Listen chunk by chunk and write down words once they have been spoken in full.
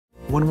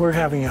When we're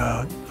having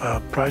a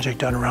project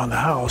done around the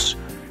house,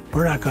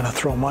 we're not going to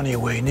throw money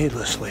away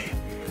needlessly.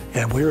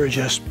 And we were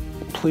just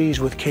pleased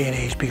with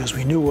K&H because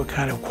we knew what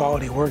kind of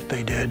quality work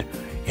they did,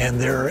 and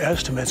their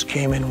estimates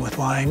came in with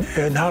line,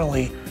 not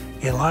only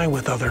in line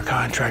with other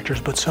contractors,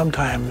 but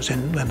sometimes,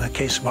 in the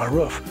case of our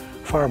roof,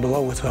 far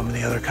below what some of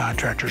the other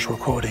contractors were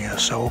quoting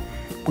us. So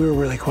we were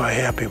really quite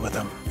happy with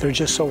them. They're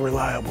just so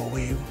reliable.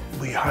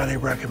 We highly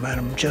recommend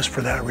them just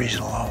for that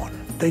reason alone.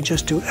 They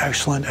just do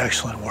excellent,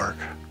 excellent work.